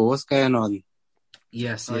 people, what's going on?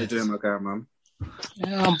 Yes, How you doing, my guy, man?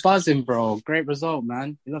 Yeah, I'm buzzing, bro. Great result,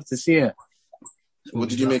 man. You love to see it. What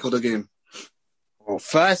did you make of the game? Well,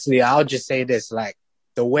 firstly, I'll just say this, like,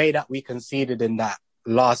 the way that we conceded in that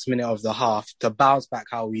last minute of the half to bounce back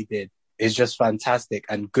how we did is just fantastic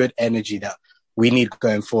and good energy that we need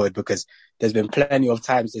going forward, because there's been plenty of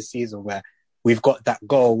times this season where we've got that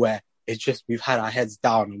goal where it's just we've had our heads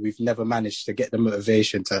down and we've never managed to get the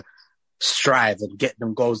motivation to strive and get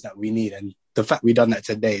them goals that we need. And the fact we've done that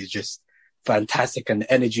today is just fantastic and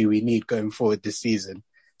the energy we need going forward this season.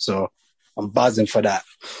 So I'm buzzing for that.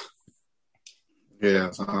 Yeah,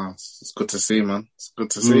 it's good to see, man. It's good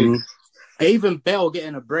to see. Even Bell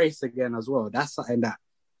getting a brace again as well. That's something that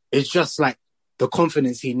is just like the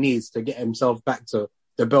confidence he needs to get himself back to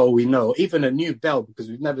the Bell we know. Even a new Bell, because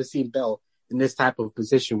we've never seen Bell in this type of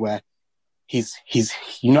position where he's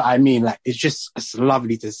you know what I mean? Like, it's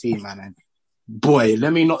lovely to see, man. And boy,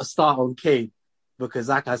 let me not start on Kane, because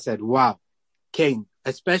like I said, wow, Kane,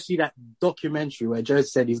 especially that documentary where Joe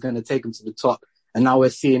said he's going to take him to the top. And now we're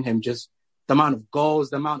seeing him, just the amount of goals,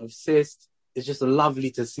 the amount of assists. It's just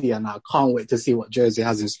lovely to see, and I can't wait to see what Jersey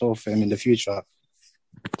has in store for him in the future.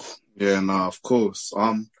 Yeah, no, of course.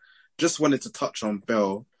 Just wanted to touch on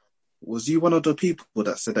Bell. Was you one of the people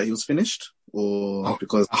that said that he was finished, or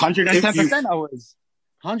because 110% I was.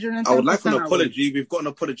 110%. I would like an apology. We've got an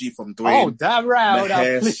apology from Dwayne. Oh, damn right.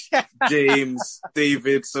 Mahesh, James,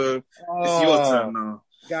 David. So it's your turn now.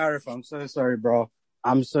 Gareth, I'm so sorry, bro.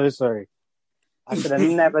 I'm so sorry. I should have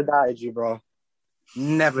never doubted you, bro.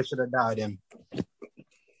 Never should have doubted him.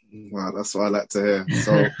 Wow, that's what I like to hear.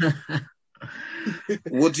 So,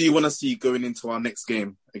 what do you want to see going into our next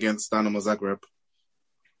game against Dynamo Zagreb?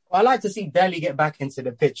 Well, I like to see Dele get back into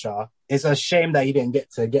the picture. It's a shame that he didn't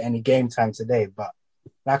get to get any game time today, but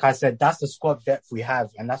like I said, that's the squad depth we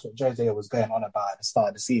have, and that's what Jose was going on about at the start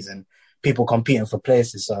of the season. People competing for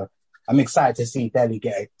places, so I'm excited to see Dele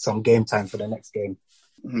get some game time for the next game.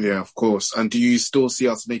 Yeah, of course. And do you still see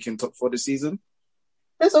us making top 4 this season?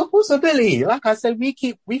 There's a possibility. Like I said, we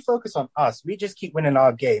focus on us. We just keep winning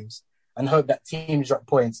our games and hope that teams drop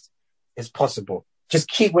points is possible. Just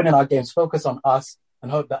keep winning our games, focus on us,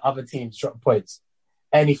 and hope that other teams drop points.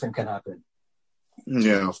 Anything can happen.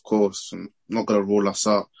 Yeah, of course. I'm not going to rule us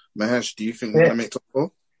out. Mahesh, do you think we're going to make top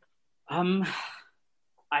 4?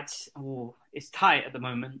 It's tight at the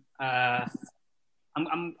moment. I'm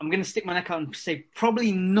going to stick my neck out and say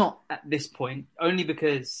probably not at this point, only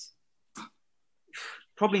because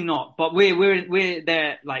probably not. But we're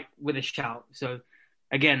there like with a shout. So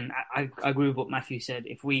again, I agree with what Matthew said.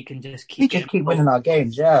 If we can just keep winning our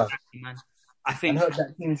games, yeah, man. I think and hope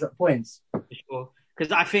that teams drop points for sure.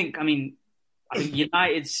 Because I think, I mean, I think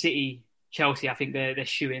United, City, Chelsea, I think they're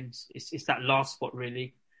shoe-ins. It's that last spot,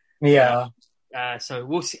 really. Yeah. So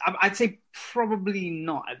we'll see. I'd say probably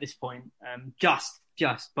not at this point. Just.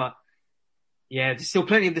 But yeah, there's still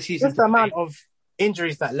plenty of the season. Just the amount of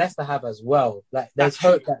injuries that Leicester have as well. Like, there's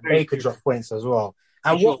hope that they could drop points as well.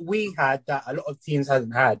 And what we had that a lot of teams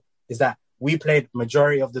hasn't had is that we played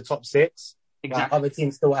majority of the top six. Exactly. Other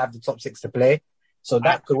teams still have the top six to play. So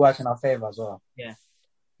that could work in our favour as well. Yeah.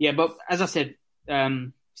 Yeah, but as I said,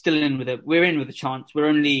 still in with it. We're in with a chance. We're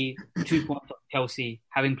only 2 points off Chelsea,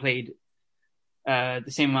 having played the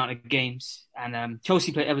same amount of games. And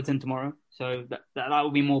Chelsea play Everton tomorrow. So that will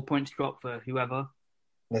be more points drop for whoever.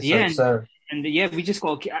 Yes, and we just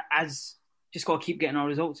got to keep getting our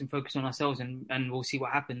results and focus on ourselves, and we'll see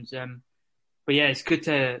what happens. But yeah, it's good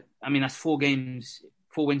to. I mean, that's 4 wins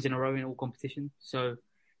in a row in all competitions. So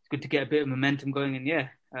it's good to get a bit of momentum going.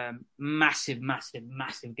 And massive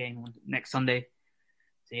game on next Sunday.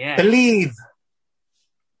 So yeah, believe.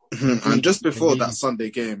 And just before that Sunday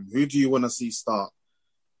game, who do you want to see start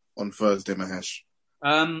on Thursday, Mahesh?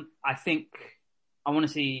 I think I want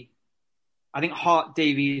to see. I think Hart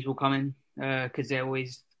Davies will come in because they're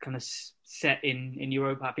always kind of set in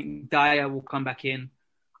Europa. I think Dyer will come back in.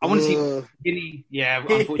 I want to see Vinny. Yeah,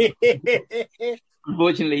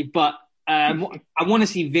 unfortunately, but I want to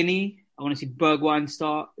see Vinny. I want to see Bergwijn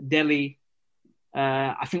start. Dele.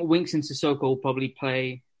 I think Winks and Sissoko will probably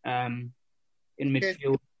play in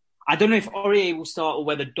midfield. I don't know if Aurier will start or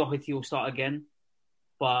whether Doherty will start again,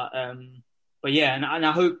 but yeah, and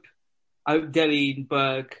I hope Dele,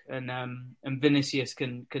 Berg, and Vinicius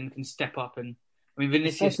can step up. And I mean,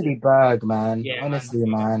 Vinicius, especially Berg, man. Yeah, honestly,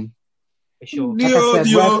 man. For sure.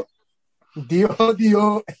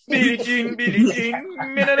 Dio. Billie Jean.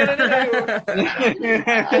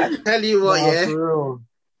 Tell you what,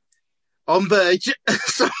 on Berg,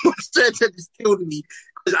 someone said that this killed me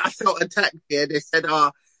because I felt attacked. Yeah, they said,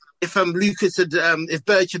 if if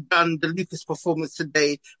Berg had done the Lucas performance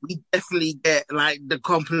today, we definitely get like the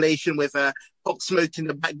compilation with pop smoke in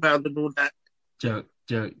the background and all that. Joke.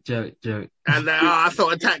 And I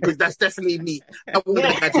felt attacked because that's definitely me. I would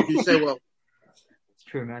have had to do so well. It's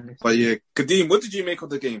true, man. But yeah, Kadeem, what did you make of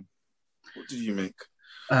the game? What did you make?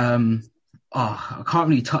 I can't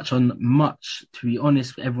really touch on much, to be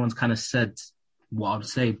honest. Everyone's kind of said what I would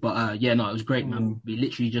say, but it was great, man. We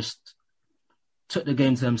literally just took the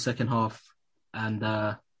game to them second half and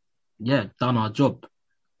done our job,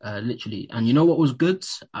 literally. And you know what was good?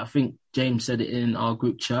 I think James said it in our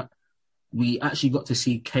group chat. We actually got to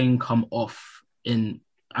see Kane come off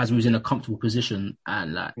as he was in a comfortable position,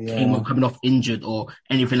 and Kane wasn't coming off injured or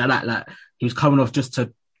anything like that. Like, he was coming off just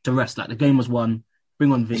to rest. Like, the game was won.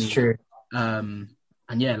 Bring on Vinny. It's true. Could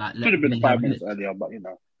have been 5 minutes earlier, but you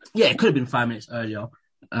know. Yeah, it could have been 5 minutes earlier.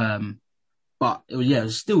 But it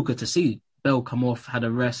was still good to see Bell come off, had a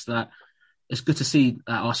rest. It's good to see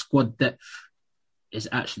that our squad depth is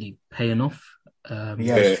actually paying off.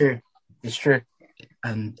 It's true.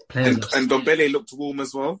 And players and Ndombele looked warm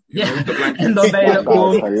as well. And Ndombele looked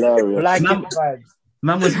warm.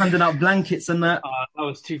 Man was handing out blankets and that. That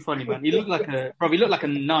was too funny, man. He looked like a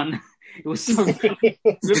nun. It was so funny.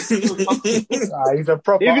 He's a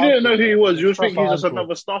proper. If you didn't know who he was, you would think he's just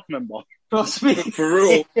another staff member. Trust me. For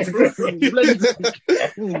real.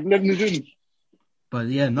 But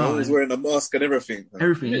yeah, no. He was wearing a mask and everything.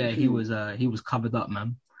 Everything, yeah. He was covered up,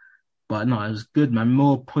 man. But no, it was good, man.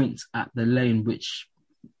 More points at the lane, which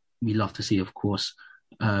we love to see, of course.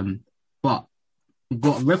 But we've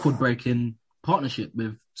got a record-breaking partnership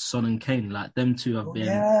with Son and Kane. Like, them two have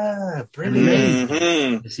been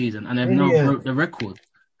brilliant this season, and they've now broke the record.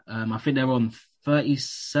 I think they're on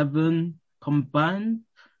 37 combined.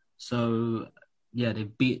 So yeah, they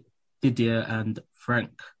beat Didier and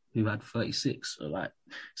Frank, who had 36. So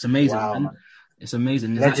it's amazing, man. It's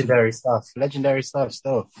amazing. Legendary stuff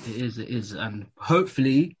still. It is. And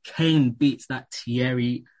hopefully Kane beats that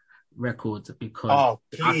Thierry record, because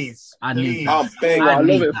please. I love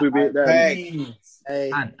it if we beat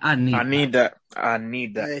that. I need that.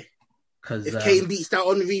 Because if Kane beats that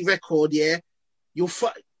Henry record, they're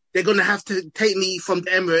gonna have to take me from the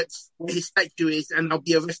Emirates where his statue is, and I'll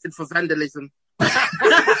be arrested for vandalism.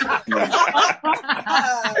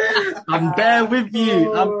 I'm there with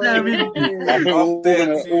you. I'm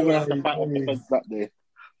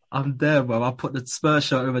there, bro. I put the Spurs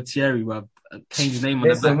shirt over Thierry, bro. Kane's name on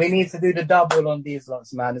the back. We need to do the double on these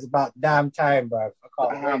lots, man. It's about damn time, bro.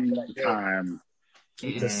 Damn time.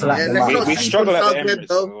 We struggle at the Emirates,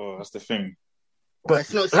 though. That's the thing.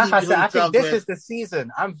 But like I said, I think this is the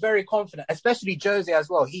season. I'm very confident, especially Jose as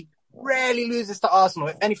well. He rarely loses to Arsenal.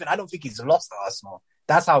 If anything, I don't think he's lost to Arsenal.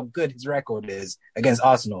 That's how good his record is against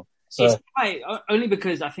Arsenal. So it's right, only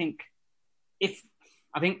because I think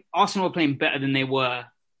Arsenal are playing better than they were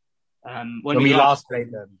when we last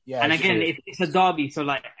played them. Yeah, and again, it's a derby, so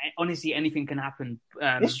like honestly, anything can happen.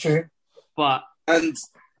 It's true. But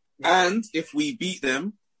and if we beat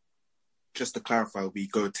them, just to clarify, we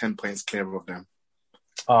go 10 points clear of them.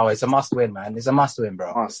 Oh, it's a must win, man. It's a must win,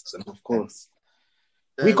 bro. Must, of course.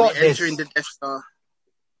 We got this. Entering the Death Star.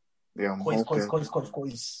 Yeah, I'm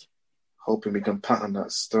Coins. hoping we can pattern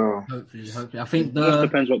that still. Hopefully. I think It just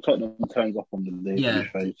depends what Tottenham turns up on the day. Yeah.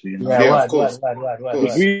 Of course.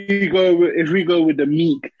 If we go with the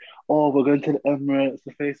meek, we're going to the Emirates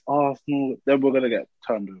to face Arsenal, then we're gonna get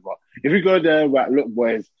turned over. If we go there, right, look,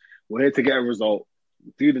 boys, we're here to get a result,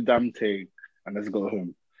 do the damn thing, and let's go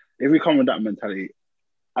home. If we come with that mentality,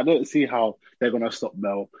 I don't see how they're gonna stop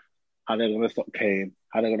Bell, how they're gonna stop Kane,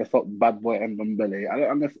 how they're gonna stop Bad Boy and Mbele. I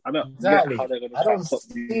don't get how they're gonna stop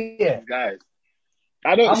these guys.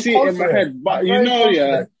 I don't see it in my head, but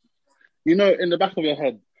you know, in the back of your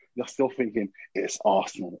head, you're still thinking it's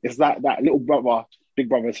Arsenal. It's that little brother, big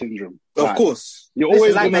brother syndrome. Of course, you're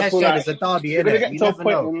always gonna feel like it's a derby. You're gonna get to a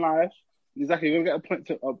point in life. Exactly, you're gonna get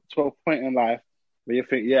to a point in life where you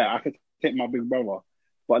think, I could take my big brother,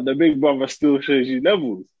 but the big brother still shows you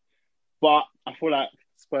levels. But I feel like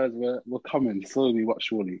Spurs were coming slowly but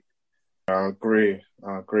surely. I agree.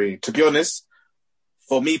 To be honest,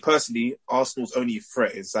 for me personally, Arsenal's only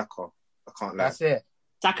threat is Xhaka. I can't lie. That's it.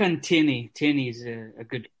 Xhaka and Tierney. Tierney's a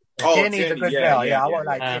good. Tierney's a good player. Yeah, I won't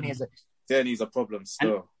like Tierney's a problem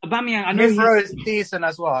still. Aubameyang, I know Smith-Rowe is decent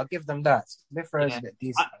as well. I'll give them that. Smith-Rowe is a bit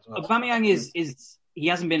decent as well. Aubameyang is he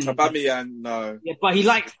hasn't been. Aubameyang, no. Yeah, but he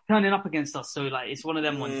likes turning up against us, so like it's one of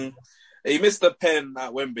them ones. He missed the pen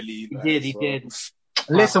at Wembley. He did.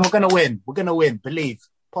 Listen, we're gonna win. Believe.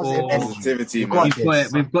 Positivity, man.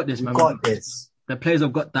 We've got this, man. We've got this. The players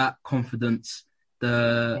have got that confidence.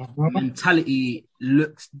 The mentality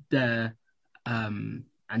looks there. And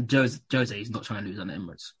Jose is not trying to lose on the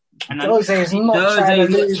Emirates. Jose is not trying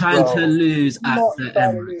to lose at the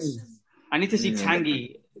Emirates. I need to see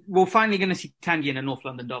Tanguy. We're finally going to see Tanguy in a North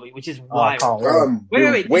London derby, which is wild.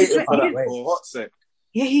 Wait for a hot sec.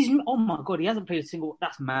 Yeah, he's. Oh my god, he hasn't played a single.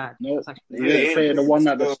 That's mad. No, he didn't play the one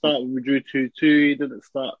at the start. We drew 2-2. He didn't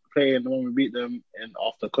start playing the one we beat them in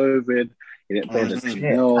after COVID. He didn't play the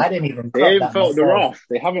 2-0. I didn't even. They haven't felt the wrath.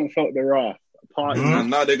 They haven't felt the wrath. And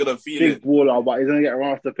now they're gonna feel big baller, but he's gonna get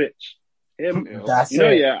around off the pitch. Him, I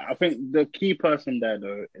think the key person there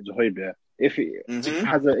though is Højbjerg. If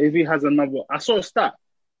he has another, I saw a stat.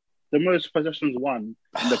 The most possessions won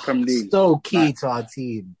in the Premier League. So key to our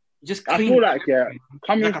team. I feel like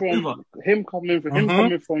coming from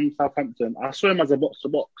Southampton, I saw him as a box to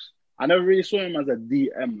box. I never really saw him as a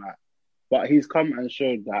DM, but he's come and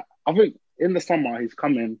showed that. I think in the summer he's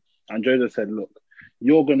coming, and Jose said, "Look,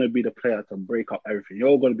 you're gonna be the player to break up everything.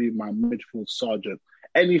 You're gonna be my midfield sergeant.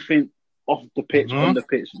 Anything off the pitch, on the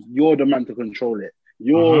pitch, you're the man to control it.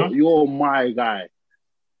 You're my guy."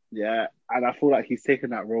 Yeah, and I feel like he's taken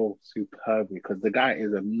that role superbly because the guy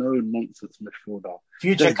is a no-nonsense midfielder.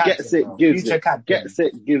 Future captain, gets it, gives it. Gets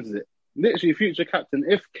it, gives it. Literally, future captain.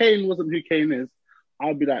 If Kane wasn't who Kane is,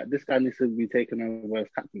 I'd be like, this guy needs to be taken over as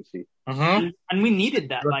captaincy. And we needed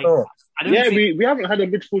that. Like, we haven't had a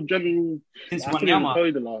midfield general since Wanyama.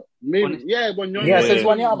 Wanyama. Yeah, since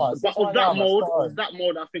Wanyama. But of that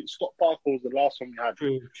mode, I think Scott Parker was the last one we had.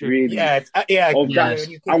 True. Really. Yeah. I'm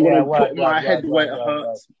gonna put my head where it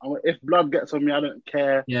hurts. If blood gets on me, I don't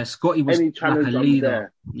care. Yeah, Scotty was any challenge like a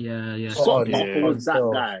leader. Yeah. Scott Parker was that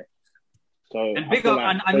guy. So and big up,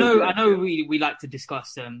 and I know we like to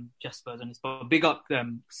discuss just Spurs on this, but big up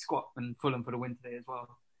Scott and Fulham for the win today as well.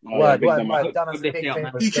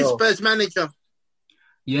 Future Spurs manager.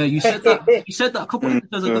 Yeah, you said that. You said that a couple of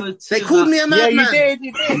episodes ago. They called me a madman. Yeah,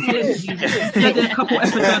 you did. You said it a couple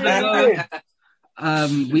episodes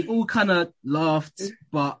ago. We all kind of laughed,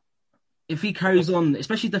 but if he carries on,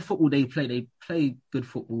 especially the football they play good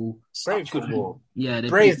football. Brave football. Yeah, they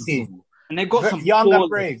brave team. And they've got some young and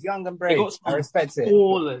brave. I respect it.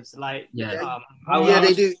 Ballers,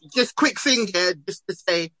 they do. Just quick thing here, just to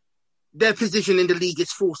say, their position in the league is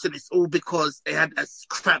forced, and it's all because they had that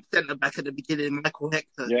crap centre back at the beginning, Michael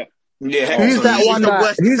Hector. Yeah. Who's that one?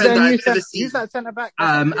 Who's that centre back?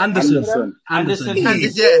 Anderson.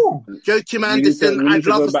 Joachim Anderson. I'd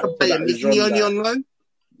love to play him. Isn't he only on loan?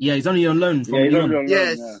 Yeah, he's only on loan.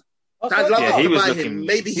 Yes. I'd love to buy him.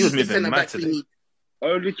 Maybe he's the centre back we need.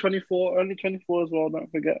 Only 24 as well, don't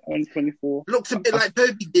forget. Only 24. Looks a bit like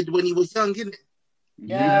Toby did when he was young, isn't it?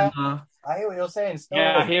 Yeah. I hear what you're saying.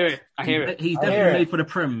 Yeah, I hear it. He's definitely made for the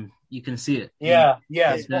Prem. You can see it. Yeah,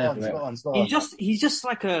 He's spot there. on. He's just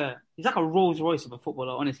like a Rolls Royce of a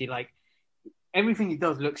footballer. Honestly, like everything he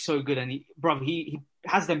does looks so good, and he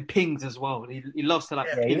has them pings as well. He loves to like.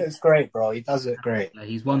 Yeah, he looks great, bro. He does look great. Yeah,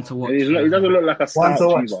 he's one to watch. He doesn't look like a One scout to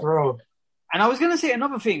watch, either. bro. And I was going to say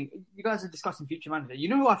another thing. You guys are discussing future manager. You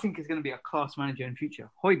know who I think is going to be a class manager in future?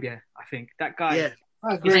 Højbjerg, I think. That guy. Yeah.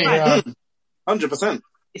 I agree. 100%.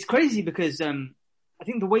 It's crazy because I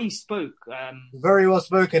think the way he spoke... very well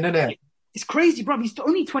spoken, isn't it? It's crazy, bro. He's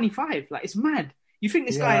only 25. Like, it's mad. You think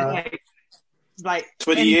this guy is like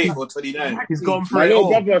 28 or 29. He's gone for My it little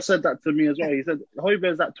all. brother said that to me as well. He said,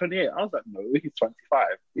 Højbjerg's at 28. I was like, no, he's 25.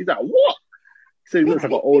 He's like, what? He said he looks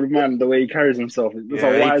like an old man the way he carries himself. He looks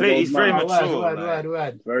like a wise old he's very man. mature.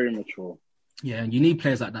 Word. Very mature. Yeah, and you need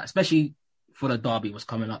players like that, especially for the derby what's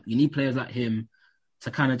coming up. You need players like him to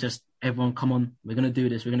kind of just, everyone, come on, we're going to do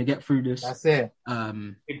this. We're going to get through this. That's it.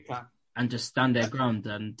 Big time. And just stand their ground.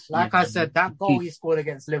 And Like I said, that goal he scored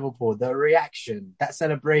against Liverpool, the reaction, that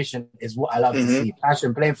celebration is what I love to see.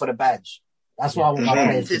 Passion, playing for the badge. That's what I want my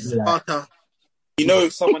players to do. Like. You know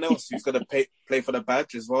someone else who's going to play for the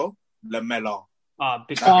badge as well? Lamela.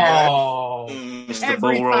 Big Every time that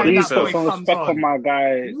boy comes on, my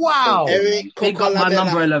guy. Wow. Big up my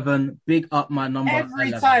number 11. Big up my number 11.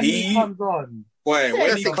 Every time he comes on. Boy,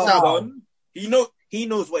 when he comes on, he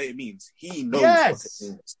knows what it means. He knows what it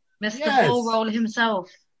means. Mr. Ball Roll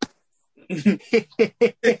himself. I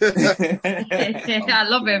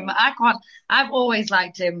love him. I've always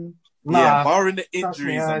liked him. Yeah, barring the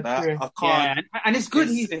injuries and that, I can't. Yeah, and it's good.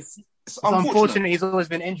 It's unfortunate he's always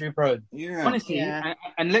been injury prone. Yeah, honestly. Yeah.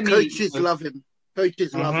 And let me. Coaches love him.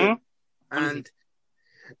 Love him. And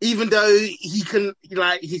even though he can,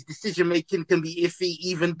 like, his decision making can be iffy,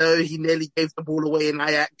 even though he nearly gave the ball away in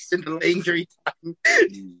Ajax in the injury time.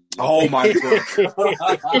 Oh my god!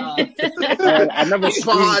 I never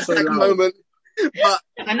screamed so loud. Moment, but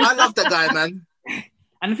I love that guy, man.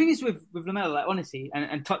 And the thing is with Lamela, like, honestly,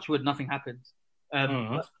 and touch wood, nothing happens.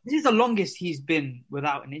 This is the longest he's been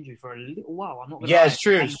without an injury for a little while. I'm not gonna lie. It's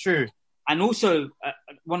true. And also,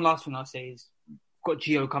 one last thing I'll say is, got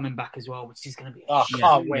Gio coming back as well, which is going to be.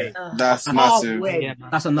 Can't wait. That's massive. Yeah,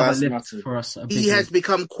 that's another lift for us. He has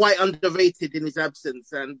become quite underrated in his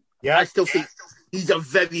absence, and I still think he's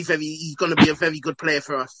he's going to be a very good player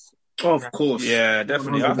for us. Of course. Yeah,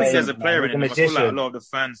 definitely. I think there's a player in him. I feel like a lot of the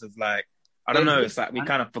fans have I don't know, it's like we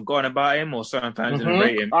kind of forgotten about him, or certain fans didn't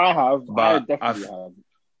rate him. I have, but I definitely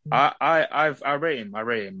have. I rate him.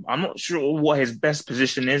 I'm not sure what his best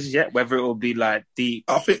position is yet, whether it will be like deep.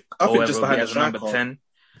 I think just behind the number 10.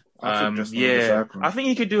 I think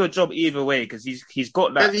he could do a job either way because he's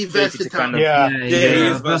got that very versatile. Kind of, he's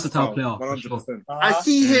a versatile player. 100%. I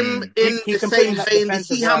see him in the same vein. You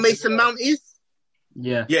see how Mason Mount is?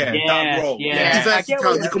 Yeah, that role. He's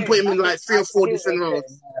versatile. You can put him in like 3 or 4 different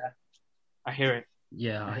roles. I hear it.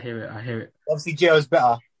 Yeah, I hear it. Obviously, Gio's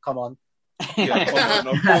better. Come on. I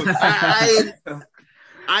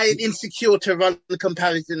ain't insecure to run the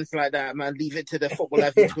comparisons like that, man. Leave it to the football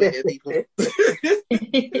heavy Twitter people.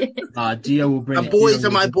 Gio will bring my boys are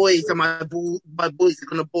my boys, and my boys are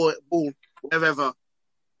gonna ball wherever.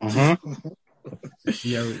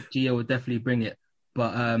 Gio will definitely bring it.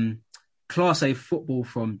 But Class A football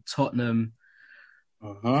from Tottenham.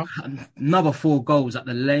 Another 4 goals at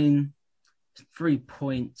the Lane. 3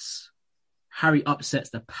 points. Harry upsets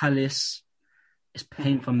the Palace. It's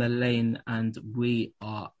Payne from the Lane, and we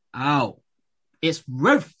are out. It's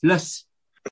ruthless.